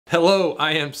Hello,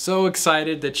 I am so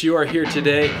excited that you are here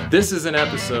today. This is an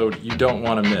episode you don't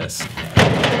want to miss. And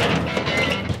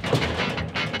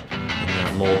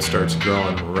that mold starts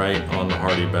growing right on the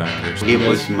hardy backers. It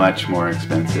was much more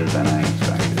expensive than I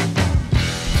expected.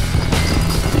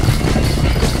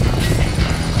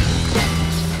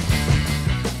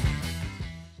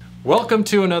 Welcome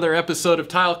to another episode of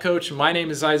Tile Coach. My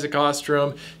name is Isaac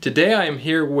Ostrom. Today I am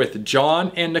here with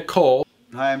John and Nicole.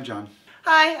 Hi, I'm John.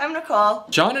 Hi, I'm Nicole.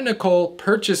 John and Nicole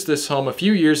purchased this home a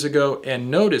few years ago and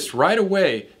noticed right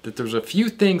away that there's a few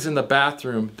things in the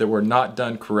bathroom that were not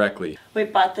done correctly. We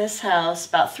bought this house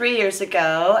about 3 years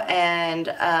ago, and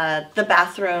the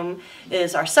bathroom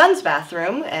is our son's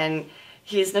bathroom, and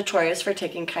he's notorious for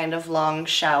taking kind of long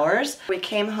showers. We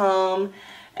came home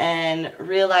and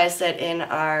realized that in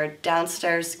our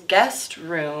downstairs guest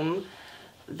room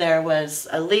there was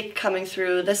a leak coming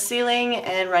through the ceiling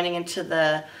and running into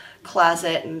the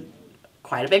closet and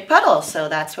quite a big puddle. So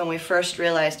that's when we first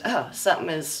realized, oh, something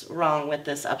is wrong with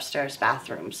this upstairs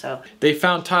bathroom. So they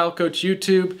found Tile Coach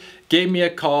YouTube, gave me a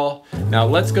call. Now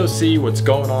let's go see what's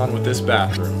going on with this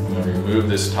bathroom. I'm going to remove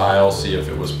this tile, see if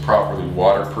it was properly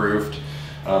waterproofed,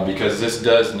 because this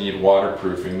does need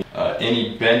waterproofing.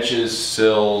 Any benches,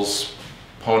 sills,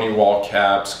 pony wall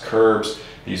caps, curbs,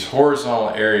 these horizontal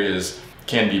areas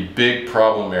can be big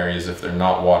problem areas if they're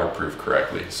not waterproofed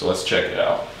correctly. So let's check it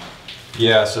out.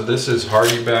 Yeah, so this is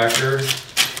hardy backer.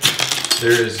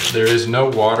 There is no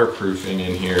waterproofing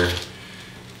in here.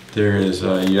 There is,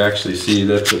 you actually see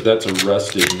that's a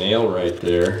rusted nail right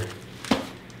there,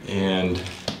 and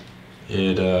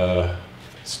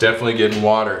it's definitely getting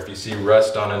water. If you see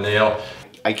rust on a nail,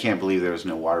 I can't believe there was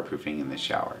no waterproofing in this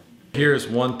shower. Here's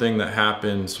one thing that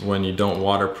happens when you don't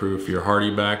waterproof your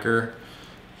hardy backer.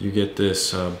 You get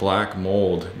this black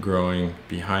mold growing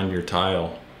behind your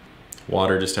tile.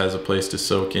 Water just has a place to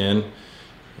soak in,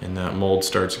 and that mold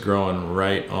starts growing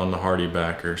right on the hardy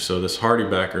backer. So this hardy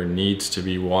backer needs to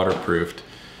be waterproofed.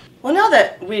 well, now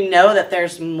that we know that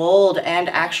there's mold and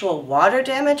actual water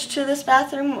damage to this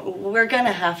bathroom, we're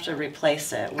gonna have to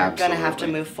replace it. We're gonna have to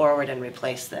move forward and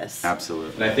replace this.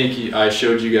 Absolutely. And I think I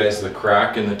showed you guys the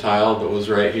crack in the tile that was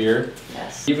right here.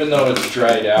 Yes. Even though it's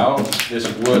dried out, this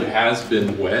wood has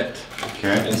been wet.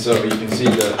 Okay. And so you can see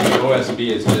the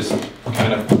OSB is just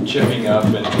kind of chipping up,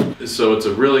 and so it's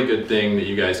a really good thing that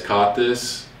you guys caught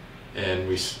this. And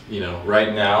we,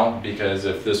 right now, because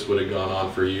if this would have gone on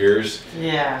for years,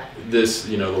 Yeah. this,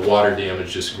 the water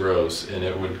damage just grows, and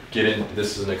it would get in.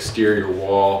 This is an exterior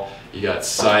wall. You got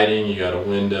siding, you got a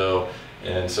window,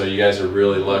 and so you guys are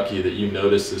really lucky that you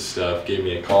noticed this stuff, gave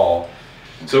me a call.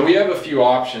 So we have a few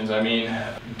options. I mean,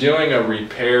 doing a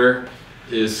repair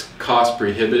is cost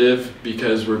prohibitive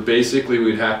because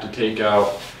we'd have to take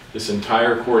out this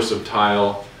entire course of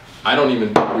tile. I don't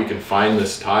even think we can find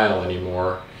this tile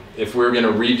anymore. If we're going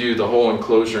to redo the whole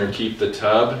enclosure and keep the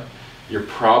tub, you're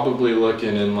probably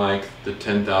looking in like the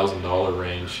 $10,000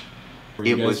 range.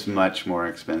 It was much more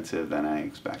expensive than I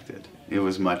expected. It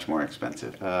was much more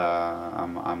expensive.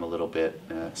 I'm a little bit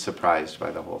surprised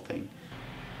by the whole thing.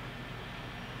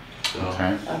 So,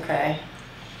 Okay. Okay.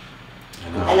 I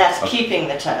know. And that's keeping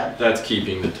the tub. That's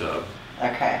keeping the tub.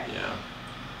 Okay. Yeah.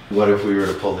 What if we were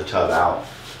to pull the tub out?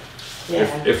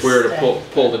 Yeah. If we were to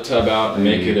pull the tub out and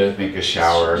make it a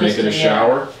shower. make it a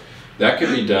shower, that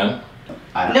could be done.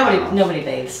 I don't know. Nobody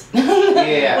bathes.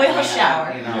 Yeah. We have a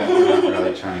shower. We're not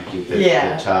really trying to keep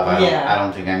the tub. I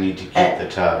don't think I need to keep the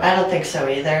tub. I don't think so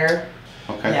either.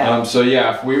 Okay. Yeah. So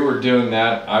yeah, if we were doing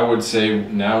that, I would say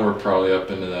now we're probably up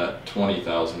into that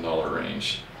 $20,000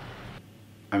 range.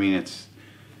 I mean, it's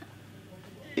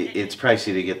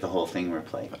pricey to get the whole thing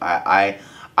replaced.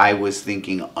 I was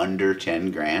thinking under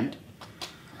 10 grand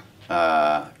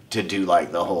to do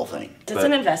like the whole thing. It's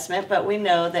an investment, but we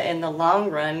know that in the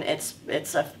long run, it's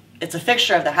a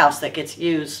fixture of the house that gets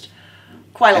used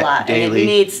quite a lot, daily, and it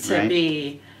needs to right?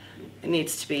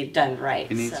 be done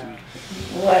right. It needs so. to be.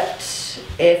 What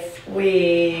if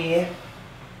we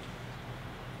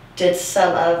did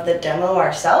some of the demo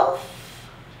ourselves?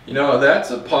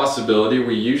 That's a possibility.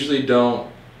 We usually don't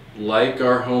like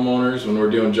our homeowners when we're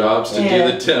doing jobs to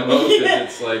do the demo, because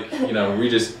it's like,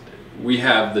 we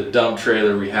have the dump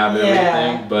trailer, we have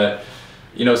everything, but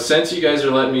since you guys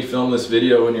are letting me film this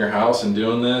video in your house and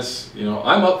doing this,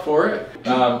 I'm up for it.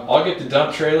 I'll get the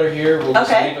dump trailer here. We'll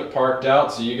just leave it parked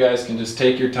out so you guys can just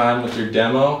take your time with your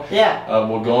demo. Yeah.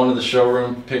 We'll go into the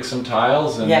showroom, pick some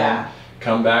tiles, and then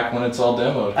come back when it's all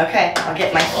demoed. Okay, I'll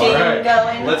get my theme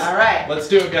going. All right. Let's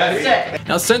do it, guys. Let's do it.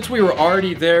 Now, since we were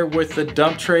already there with the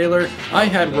dump trailer, I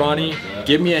had Ronnie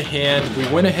give me a hand.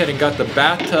 We went ahead and got the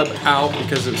bathtub out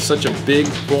because it was such a big,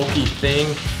 bulky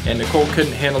thing, and Nicole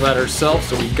couldn't handle that herself,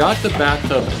 so we got the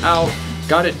bathtub out,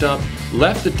 got it dumped,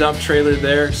 left the dump trailer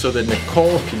there so that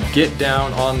Nicole could get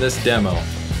down on this demo.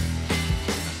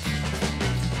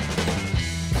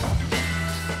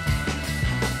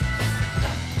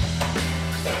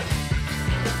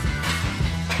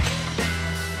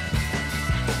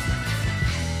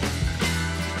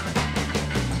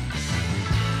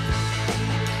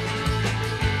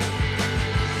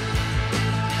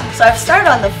 So I've started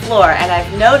on the floor and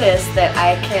I've noticed that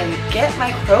I can get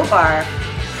my crowbar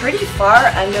pretty far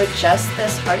under just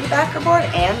this hardy backer board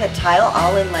and the tile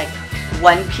all in like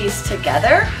one piece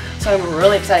together. So I'm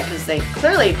really excited because they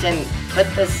clearly didn't put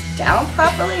this down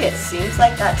properly. It seems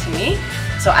like that to me.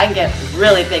 So I can get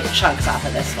really big chunks off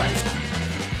of this one.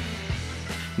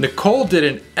 Nicole did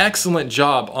an excellent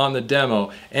job on the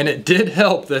demo, and it did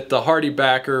help that the hardy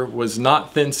backer was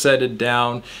not thin setted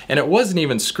down, and it wasn't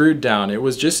even screwed down. It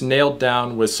was just nailed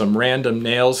down with some random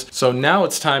nails. So now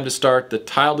it's time to start the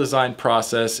tile design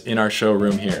process in our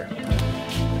showroom here.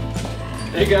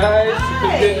 Hey guys,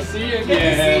 Hi. Good to see you again.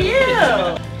 Good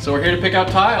to see you. So we're here to pick out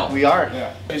tile. We are.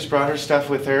 Yeah. She's brought her stuff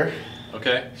with her.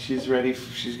 Okay. She's ready.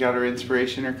 She's got her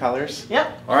inspiration, her colors.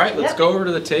 Yep. All right, let's go over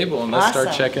to the table and let's start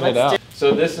Awesome. checking it out.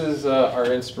 So this is our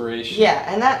inspiration.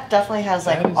 Yeah, and that definitely has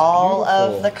like That is all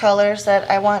beautiful. of the colors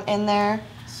that I want in there.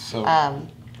 So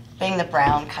Being the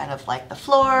brown kind of like the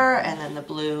floor, and then the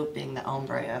blue being the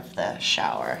ombre of the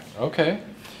shower. okay.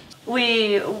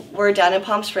 We were down in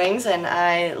Palm Springs, and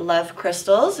I love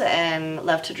crystals and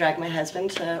love to drag my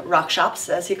husband to rock shops,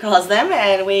 as he calls them.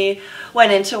 And we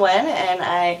went into one, and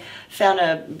I found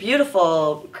a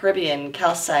beautiful Caribbean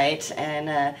calcite,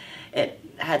 and it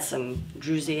had some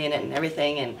druzy in it and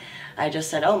everything. And I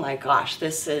just said, "Oh my gosh,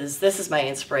 this is my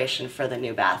inspiration for the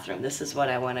new bathroom. This is what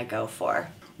I want to go for."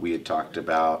 We had talked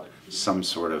about some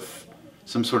sort of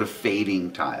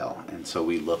fading tile, and so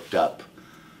we looked up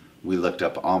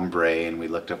ombre, and we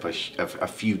looked up a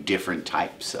few different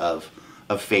types of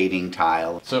fading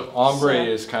tile. So ombre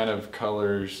is kind of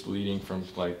colors leading from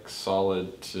like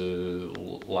solid to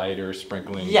lighter,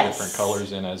 sprinkling different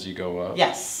colors in as you go up.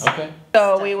 Yes. Okay.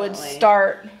 So we would Definitely.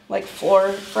 start like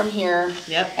floor from here.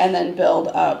 Yep. And then build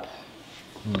up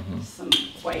some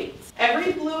whites.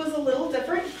 Every blue is a little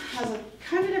different, has a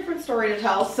kind of different story to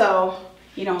tell. So,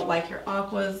 you know, like your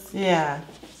aquas. Yeah.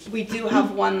 We do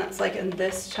have one that's like in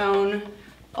this tone.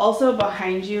 Also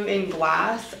behind you in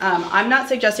glass. I'm not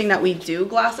suggesting that we do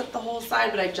glass up the whole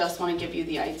side, but I just want to give you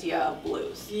the idea of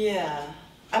blues. Yeah.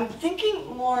 I'm thinking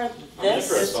more this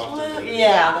for a softer blue. blue.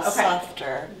 Yeah, the Okay.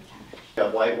 softer.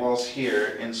 Got white walls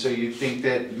here, and so you think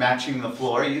that matching the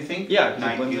floor, you think? Yeah, 'cause it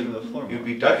Night, blends you- into the floor You'd more.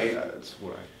 be dark, That's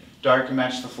what I. dark and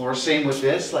match the floor. Same with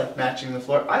this, like matching the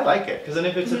floor. I like it. Because then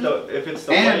if it's the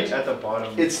And light at the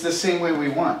bottom. It's the same way we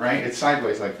want, right? It's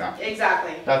sideways like that.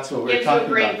 Exactly. That's what we're Gives you a talking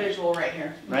great about, visual right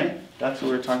here. right? That's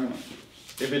what we're talking about.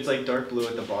 if it's like dark blue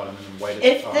at the bottom and then white at the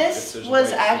If top. this there's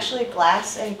was white actually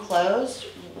glass enclosed,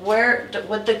 where does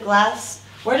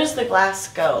the glass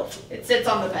go? It sits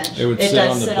on the bench. It would It sit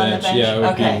does on the sit on the bench. bench? Yeah, it would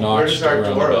Okay. be notched Where's our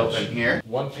around door the open bench. here?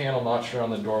 One panel notcher on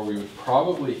the door, we would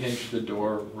probably hinge the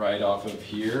door right off of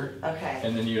here, Okay.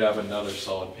 and then you'd have another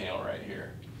solid panel right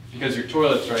here. Because your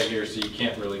toilet's right here, so you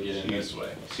can't really get in this way.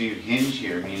 So you hinge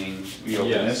here, meaning we open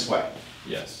Yes. this way.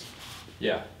 Yes.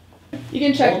 Yeah. You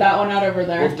can check that one out over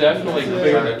there. We'll definitely That's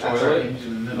clear the That's our toilet. hinge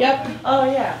in the middle. Yep. Oh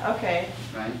yeah. Okay.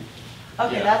 Right?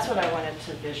 Okay, Yeah. that's what I wanted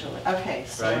to visualize. Okay,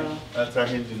 so Right? That's our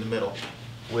hinge in the middle.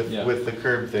 With Yeah. with the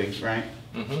curb things, right?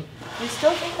 Mm-hmm. you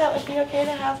still think that would be okay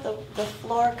to have the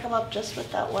floor come up just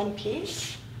with that one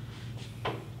piece?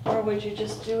 Or would you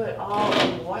just do it all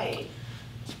in white?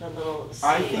 The little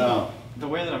I C? think No. the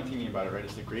way that I'm thinking about it, right,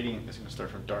 is the gradient is going to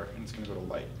start from dark and it's going to go to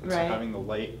light. And Right. So having the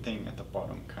light thing at the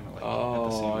bottom, kind of like at Oh,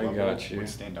 the same I level, got you. would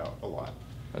stand out a lot.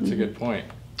 That's a good point.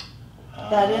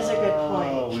 That is a good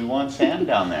Oh, point. we want sand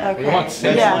down there. Okay. We want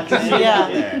sand. Yeah. We want sand Yeah.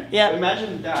 there. Yep.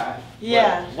 Imagine that. but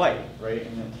Yeah. White, right,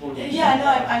 and then totally. Yeah, no,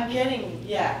 I'm getting.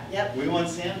 Yeah. Yep. We want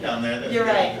sand down there that You're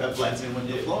right. that blends in with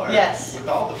the floor. Yes. With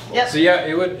all the floors. Yep. So yeah,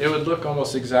 it would look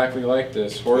almost exactly like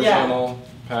this. Horizontal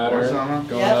pattern Horizontal.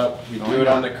 going Yep. up. We do Going it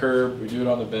on up. the curb, we do it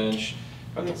on the bench.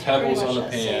 Got the It's pebbles pretty on the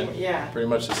much pan. same, yeah. Pretty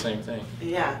much the same thing.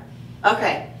 Yeah.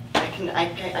 Okay. I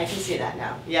can see that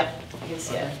now. Yep. I can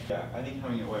see it. Yeah, I think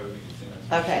having it white would be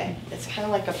good. Okay. It's kind of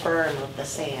like a burn with the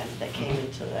sand that came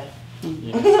into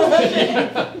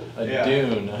A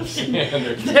dune of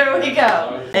sand. There we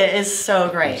go. It is so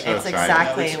great. so It's excited.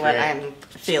 exactly That what looks I'm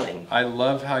feeling. I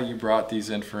love how you brought these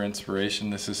in for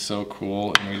inspiration. This is so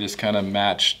cool. And we just kind of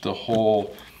matched the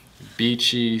whole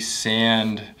beachy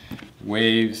sand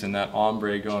waves, and that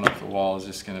ombre going up the wall is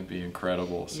just going to be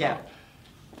incredible. So Yeah.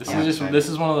 this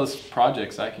is one of those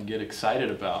projects I can get excited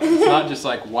about. It's not just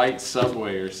like white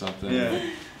subway or something. Yeah.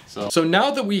 So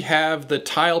now that we have the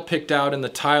tile picked out and the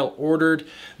tile ordered,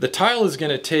 the tile is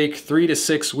going to take 3 to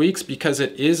 6 weeks because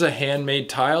it is a handmade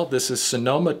tile. This is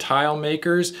Sonoma Tile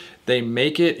Makers. They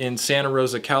make it in Santa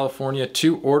Rosa, California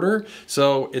to order.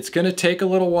 So it's going to take a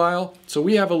little while. So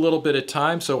we have a little bit of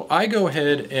time. So I go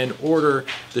ahead and order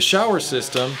the shower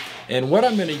system. And what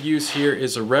I'm going to use here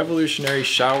is a Revolutionary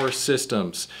Shower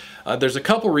Systems. There's a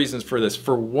couple reasons for this.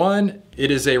 For one, it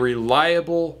is a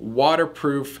reliable,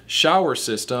 waterproof shower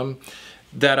system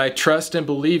that I trust and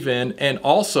believe in, and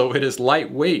also it is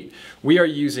lightweight. We are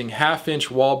using 1/2-inch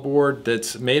wallboard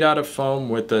that's made out of foam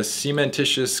with a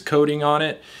cementitious coating on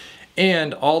it,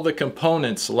 and all the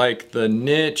components like the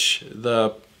niche,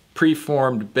 the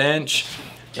preformed bench,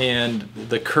 and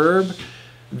the curb.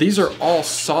 These are all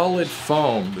solid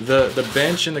foam. The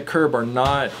bench and the curb are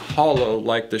not hollow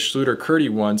like the Schluter-Curdy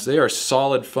ones. They are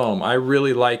solid foam. I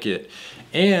really like it.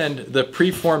 And the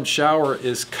preformed shower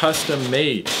is custom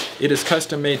made. It is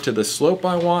custom made to the slope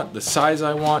I want, the size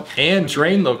I want, and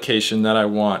drain location that I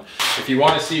want. If you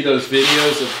want to see those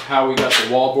videos of how we got the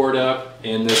wallboard up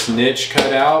and this niche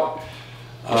cut out,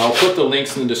 I'll put the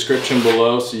links in the description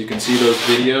below so you can see those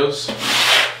videos.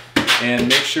 And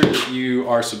make sure that you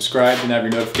are subscribed and have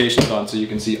your notifications on so you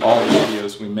can see all the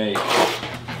videos we make.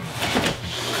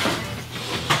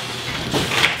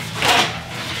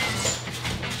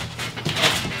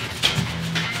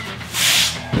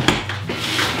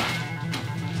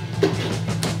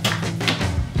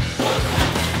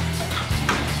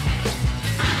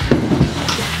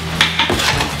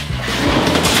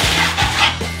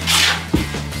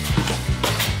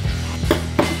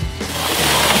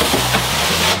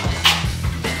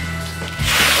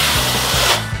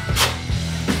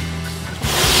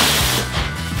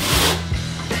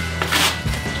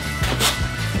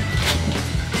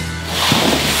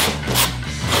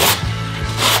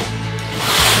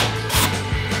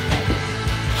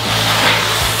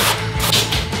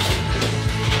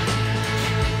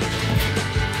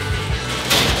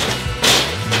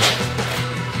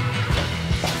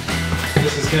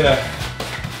 This is gonna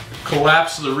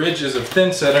collapse the ridges of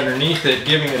thin set underneath it,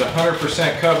 giving it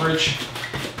 100% coverage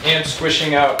and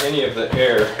squishing out any of the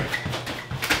air.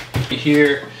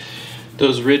 Here,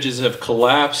 those ridges have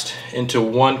collapsed into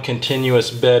one continuous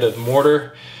bed of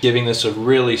mortar, giving this a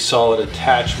really solid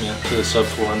attachment to the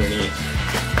subfloor underneath.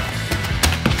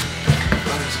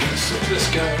 I'm just gonna slip this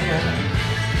guy in.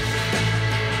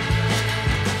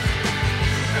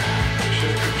 Make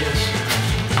sure it gets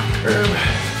curb.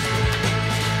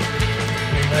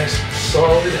 Nice and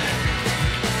solid.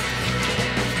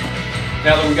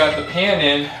 Now that we got the pan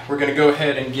in, we're going to go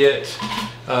ahead and get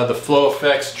the Flow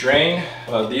Effects drain.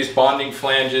 These bonding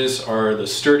flanges are the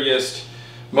sturdiest,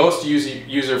 most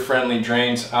user-friendly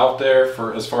drains out there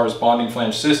for as far as bonding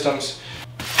flange systems.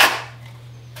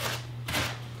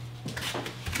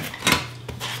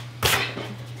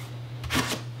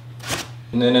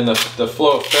 And then in the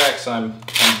Flow Effects, I'm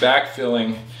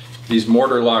backfilling these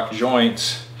mortar lock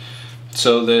joints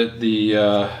so that the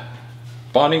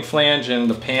bonding flange and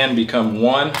the pan become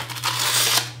one.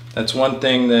 That's one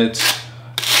thing that's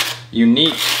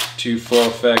unique to Flow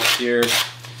Effects here,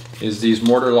 is these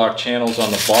mortar lock channels on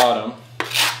the bottom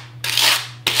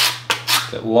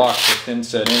that lock the thin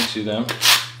set into them.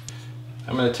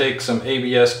 I'm going to take some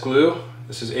ABS glue.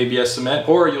 This is ABS cement,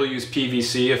 or you'll use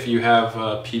PVC if you have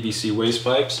PVC waste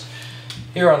pipes.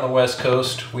 Here on the West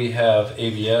Coast we have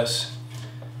ABS.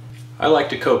 I like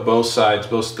to coat both sides,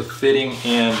 both the fitting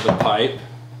and the pipe.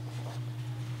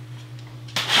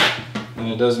 And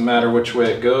it doesn't matter which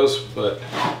way it goes, but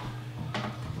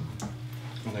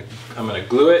I'm going to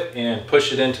glue it and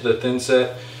push it into the thin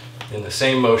set in the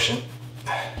same motion.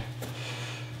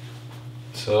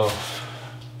 So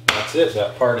that's it,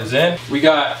 that part is in. We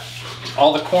got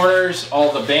all the corners,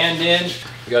 all the band in.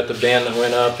 We got the band that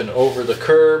went up and over the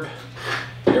curb.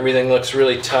 Everything looks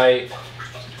really tight.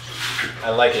 I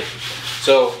like it.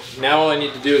 So now all I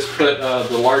need to do is put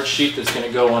the large sheet that's going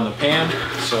to go on the pan.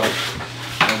 So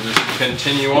I'll just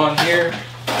continue on here.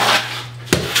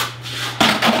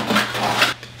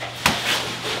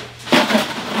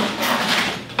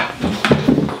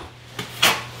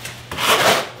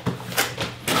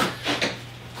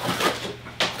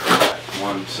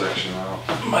 One section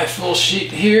out. My full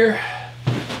sheet here.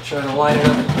 Try to line it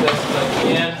up as best as I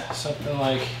can, something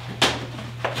like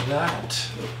that.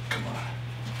 Oh, come on.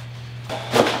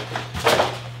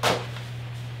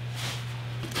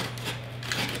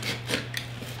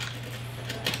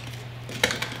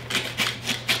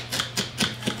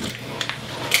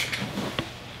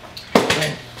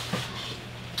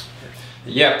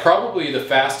 Yeah, probably the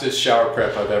fastest shower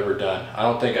prep I've ever done. I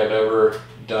don't think I've ever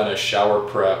done a shower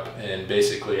prep in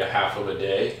basically a half of a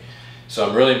day. So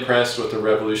I'm really impressed with the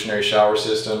revolutionary shower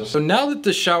system. So now that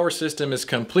the shower system is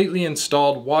completely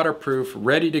installed, waterproof,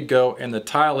 ready to go, and the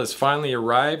tile has finally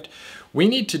arrived, we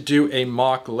need to do a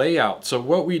mock layout. So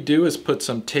what we do is put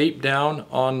some tape down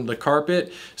on the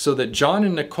carpet so that John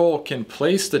and Nicole can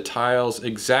place the tiles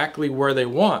exactly where they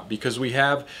want, because we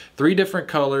have 3 different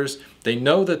colors. They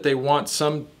know that they want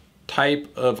some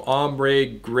type of ombre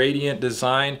gradient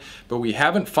design, but we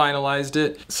haven't finalized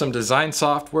it. Some design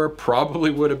software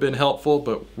probably would have been helpful,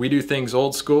 but we do things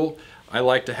old school. I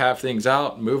like to have things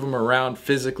out, move them around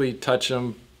physically, touch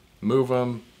them, move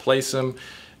them, place them.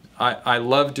 I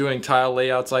love doing tile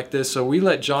layouts like this, so we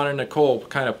let John and Nicole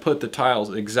kind of put the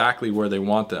tiles exactly where they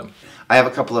want them. I have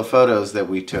a couple of photos that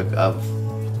we took of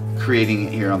creating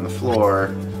it here on the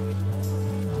floor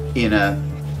in a,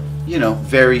 you know,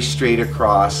 very straight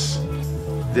across,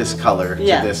 this color to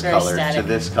this color to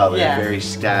this color, very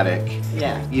static.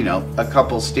 Yeah. You know, a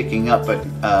couple sticking up, but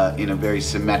in a very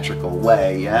symmetrical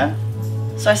way, yeah?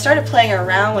 So I started playing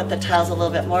around with the tiles a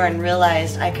little bit more and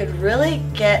realized I could really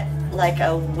get like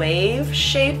a wave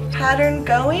shape pattern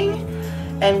going,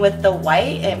 and with the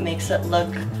white it makes it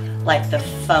look like the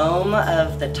foam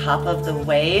of the top of the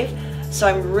wave. So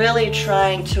I'm really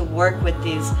trying to work with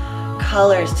these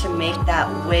colors to make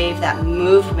that wave, that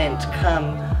movement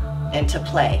come into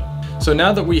play. So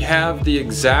now that we have the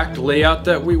exact layout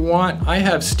that we want, I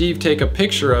have Steve take a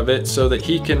picture of it so that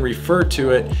he can refer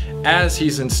to it as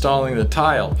he's installing the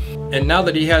tile. And now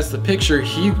that he has the picture,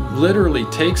 he literally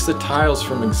takes the tiles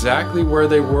from exactly where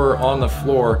they were on the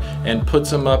floor and puts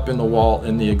them up in the wall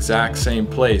in the exact same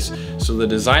place. So the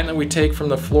design that we take from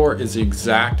the floor is the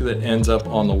exact that ends up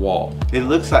on the wall. It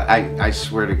looks like, I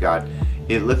swear to God,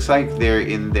 it looks like they're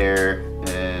in there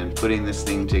and putting this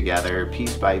thing together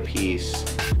piece by piece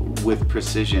with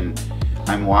precision.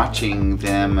 I'm watching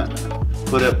them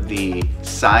put up the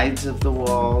sides of the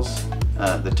walls.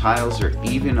 The tiles are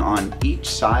even on each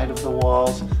side of the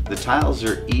walls. The tiles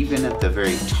are even at the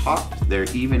very top. They're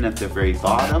even at the very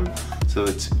bottom. So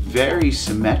it's very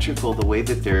symmetrical the way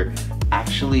that they're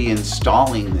actually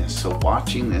installing this. So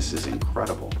watching this is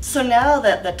incredible. So now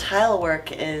that the tile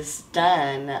work is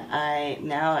done,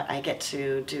 now I get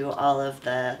to do all of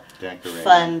the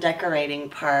fun decorating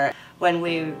part. When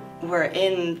we were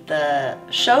in the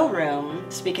showroom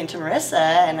speaking to Marissa,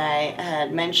 and I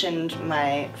had mentioned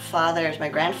my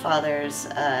grandfather's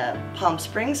Palm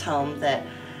Springs home that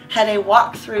had a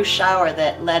walk-through shower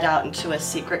that led out into a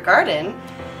secret garden.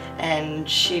 And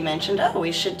she mentioned, oh,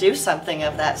 we should do something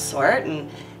of that sort. And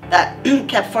that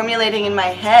kept formulating in my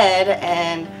head,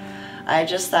 and I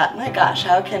just thought, my gosh,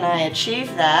 how can I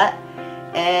achieve that?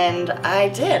 And I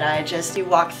did. You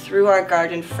walk through our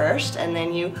garden first, and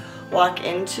then you walk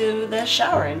into the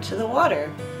shower, into the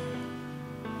water.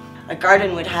 A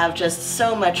garden would have just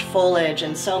so much foliage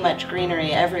and so much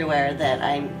greenery everywhere that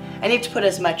I need to put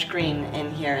as much green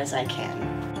in here as I can.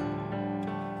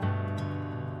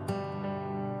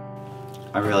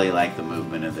 I really like the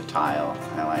movement of the tile.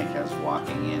 I like us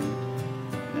walking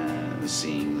in,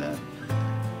 seeing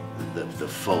the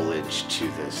foliage to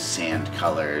the sand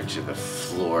color, to the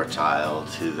floor tile,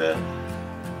 to the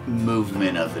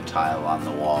movement of the tile on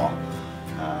the wall,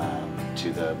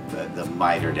 to the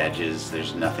mitered edges.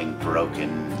 There's nothing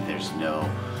broken. There's no,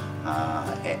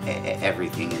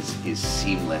 everything is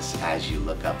seamless as you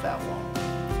look up that wall.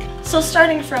 So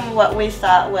starting from what we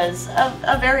thought was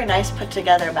a very nice put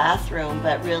together bathroom,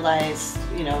 but realized,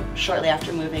 you know, shortly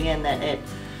after moving in that it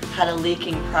had a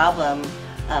leaking problem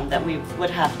that we would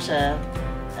have to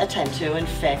attend to and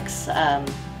fix.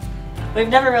 We've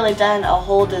never really done a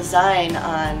whole design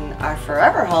on our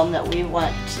forever home that we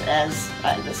want as,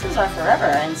 this is our forever.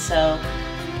 And so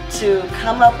to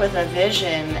come up with a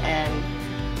vision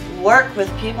and work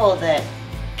with people that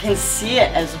can see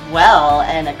it as well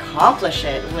and accomplish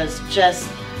it was just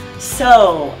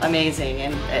so amazing,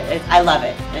 and I love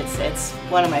it. It's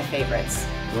one of my favorites.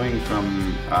 Going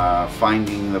from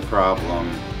finding the problem,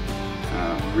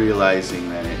 realizing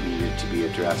that it needed to be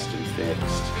addressed and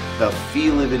fixed. The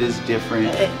feel of it is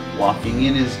different, walking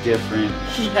in is different,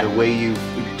 the way you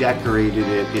decorated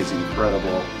it is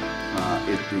incredible.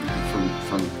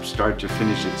 From start to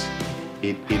finish,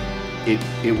 it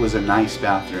it was a nice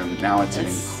bathroom. Now it's an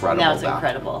incredible Now it's bathroom.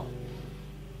 incredible.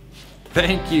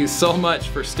 Thank you so much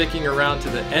for sticking around to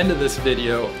the end of this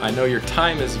video. I know your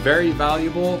time is very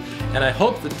valuable, and I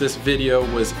hope that this video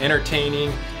was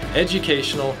entertaining,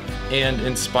 educational, and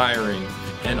inspiring.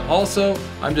 And also,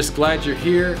 I'm just glad you're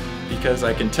here because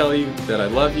I can tell you that I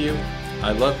love you.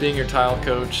 I love being your tile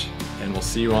coach, and we'll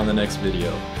see you on the next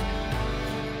video.